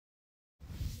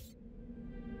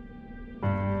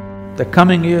The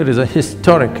coming year is a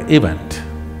historic event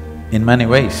in many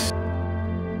ways.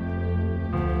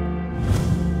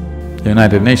 The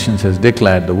United Nations has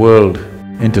declared the World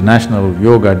International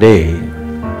Yoga Day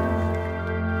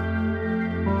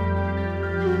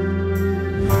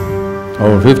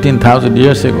over 15,000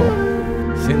 years ago.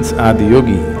 Since Adi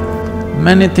Yogi,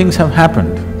 many things have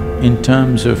happened in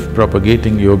terms of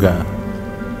propagating yoga,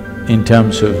 in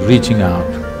terms of reaching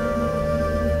out.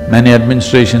 Many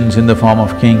administrations in the form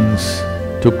of kings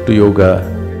took to yoga.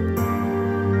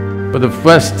 For the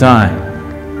first time,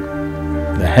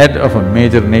 the head of a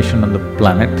major nation on the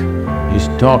planet is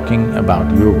talking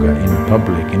about yoga in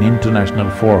public, in international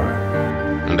fora.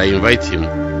 And I invite him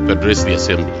to address the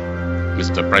assembly,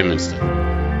 Mr. Prime Minister.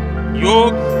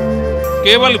 योग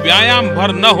केवल व्यायाम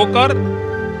भर न होकर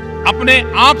अपने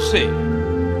आप से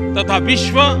तथा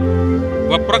विश्व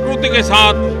व प्रकृति के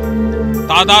साथ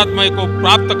तादात्म्य को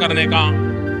प्राप्त करने का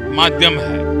माध्यम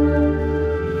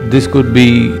है। This could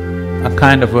be a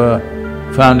kind of a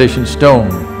foundation stone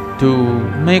to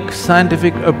make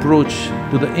scientific approach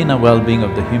to the inner well-being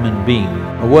of the human being,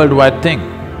 a worldwide thing.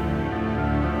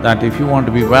 That if you want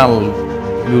to be well,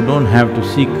 you don't have to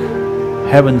seek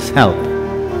heaven's help,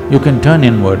 you can turn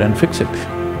inward and fix it.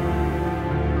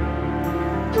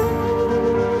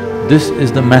 This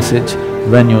is the message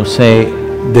when you say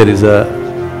there is a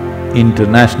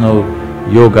International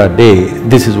Yoga Day,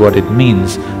 this is what it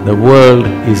means. The world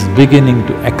is beginning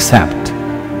to accept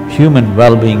human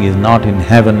well-being is not in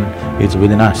heaven, it's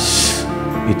within us.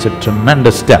 It's a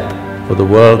tremendous step for the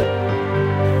world,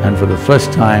 and for the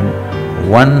first time,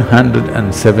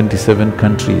 177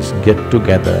 countries get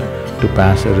together to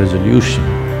pass a resolution.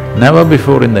 Never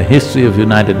before in the history of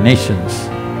United Nations,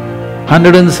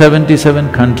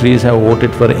 177 countries have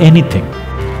voted for anything.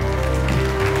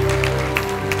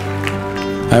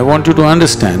 I want you to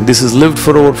understand, this has lived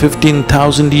for over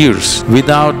 15,000 years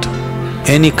without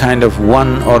any kind of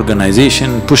one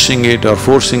organization pushing it or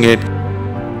forcing it,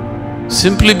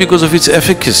 simply because of its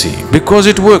efficacy, because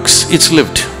it works, it's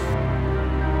lived.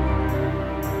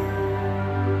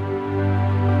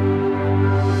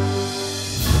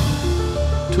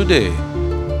 Today,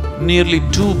 nearly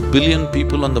 2 billion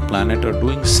people on the planet are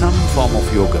doing some form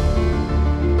of yoga.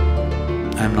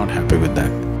 I'm not happy with that.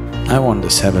 I want the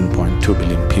 7.2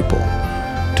 billion people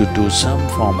to do some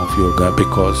form of yoga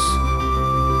because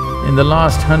in the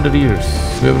last 100 years,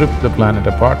 we've ripped the planet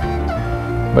apart,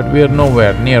 but we are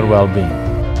nowhere near well-being.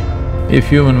 If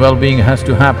human well-being has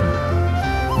to happen,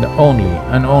 the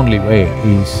only way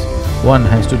is one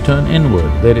has to turn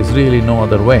inward. There is really no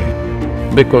other way,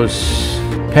 because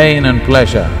pain and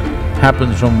pleasure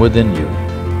happens from within you,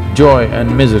 joy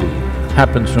and misery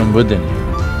happens from within you.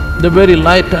 The very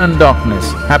light and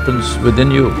darkness happens within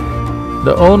you.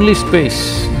 The only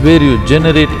space where you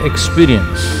generate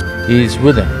experience is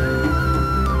within.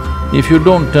 If you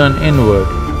don't turn inward,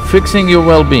 fixing your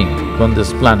well-being on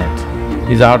this planet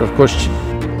is out of question.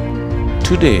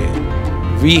 Today,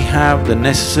 we have the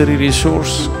necessary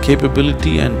resource,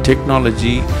 capability and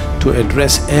technology to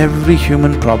address every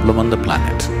human problem on the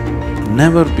planet.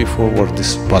 Never before was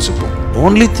this possible.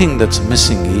 Only thing that's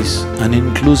missing is an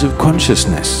inclusive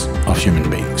consciousness of human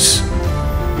beings.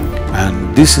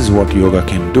 And this is what yoga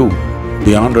can do,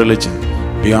 beyond religion,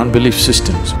 beyond belief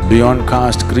systems, beyond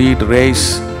caste, creed,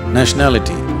 race,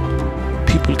 nationality.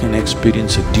 People can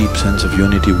experience a deep sense of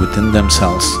unity within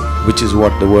themselves, which is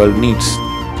what the world needs.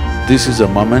 This is a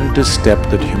momentous step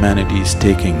that humanity is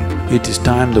taking. It is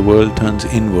time the world turns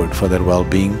inward for their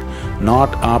well-being,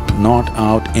 not up, not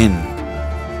out, in.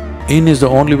 In is the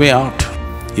only way out.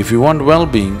 If you want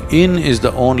well-being, in is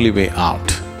the only way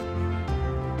out.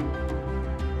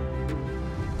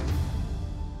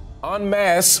 En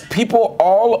masse, people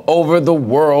all over the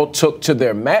world took to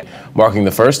their mat, marking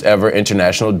the first ever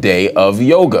International Day of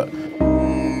Yoga.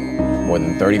 More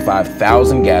than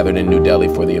 35,000 gathered in New Delhi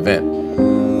for the event.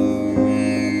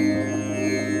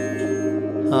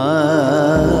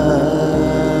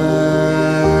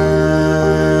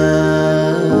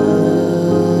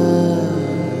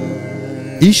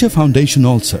 Isha Foundation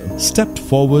also stepped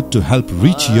forward to help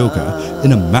reach yoga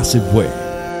in a massive way.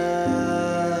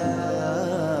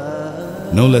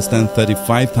 No less than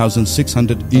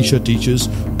 35,600 Isha teachers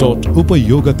taught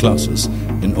Upa-Yoga classes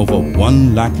in over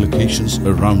 1 lakh locations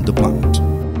around the planet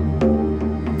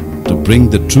to bring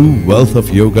the true wealth of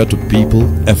yoga to people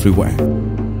everywhere.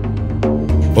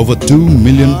 Over 2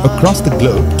 million across the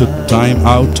globe took time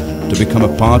out to become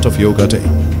a part of Yoga Day.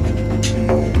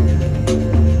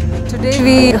 Today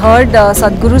we heard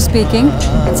Sadhguru speaking.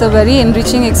 It's a very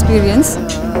enriching experience.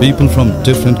 People from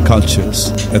different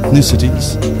cultures,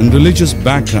 ethnicities and religious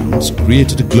backgrounds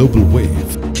created a global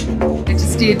wave.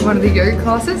 did one of the yoga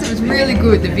classes. It was really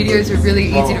good. The videos were really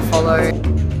easy to follow.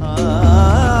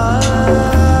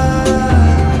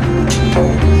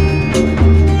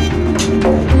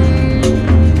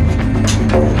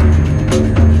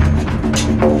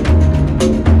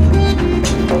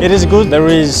 It is good. There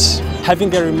is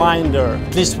having a reminder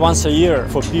at least once a year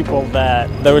for people that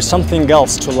there is something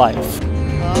else to life.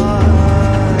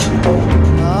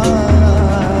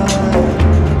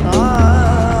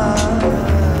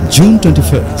 June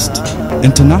 21st,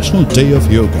 International Day of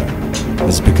Yoga,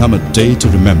 has become a day to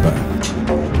remember.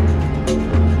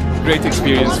 Great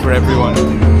experience for everyone.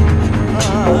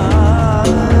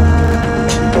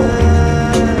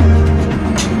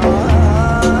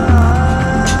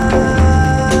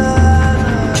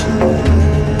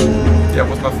 Yeah, it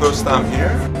was my first time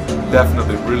here.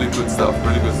 Definitely really good stuff,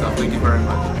 really good stuff. Thank you very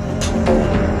much.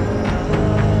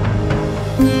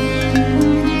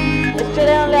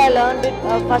 Yesterday only I learned it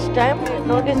first time.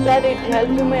 Noticed that it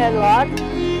helped me a lot.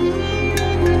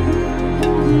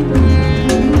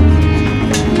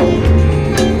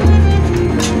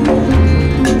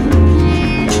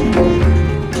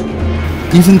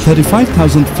 Even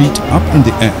 35,000 feet up in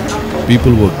the air,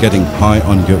 people were getting high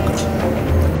on yoga.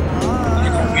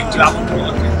 We traveled to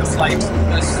the flight,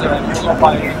 the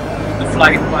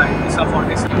flight by Isha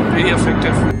Foundation. Very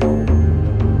effective.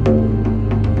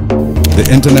 The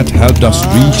internet helped us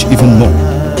reach even more.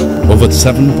 Over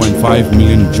 7.5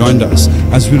 million joined us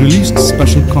as we released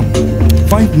special content,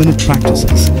 5-minute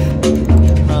practices,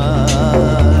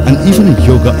 and even a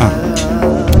yoga app.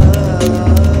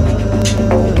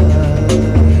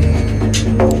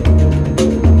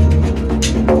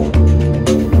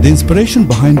 The inspiration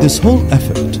behind this whole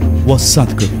effort was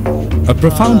Sadhguru, a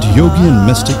profound yogi and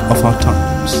mystic of our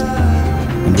times.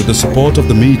 And with the support of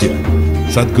the media,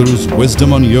 Sadhguru's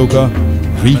wisdom on yoga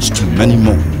reached many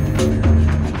more.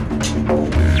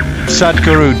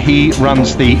 Sadhguru, he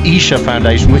runs the Isha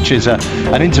Foundation, which is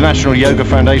an international yoga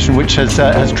foundation which has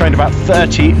trained about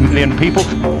 30 million people.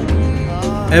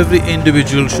 Every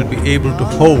individual should be able to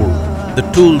hold the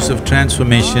tools of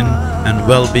transformation and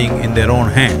well-being in their own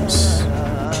hands.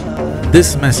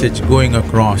 This message going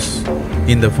across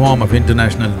in the form of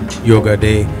International Yoga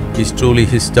Day is truly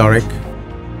historic.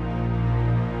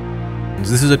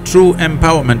 This is a true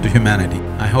empowerment to humanity.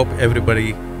 I hope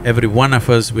every one of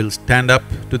us will stand up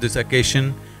to this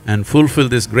occasion and fulfill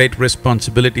this great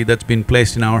responsibility that's been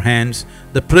placed in our hands,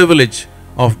 the privilege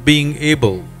of being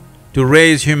able to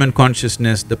raise human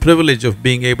consciousness, the privilege of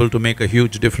being able to make a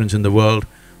huge difference in the world.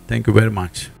 Thank you very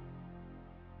much.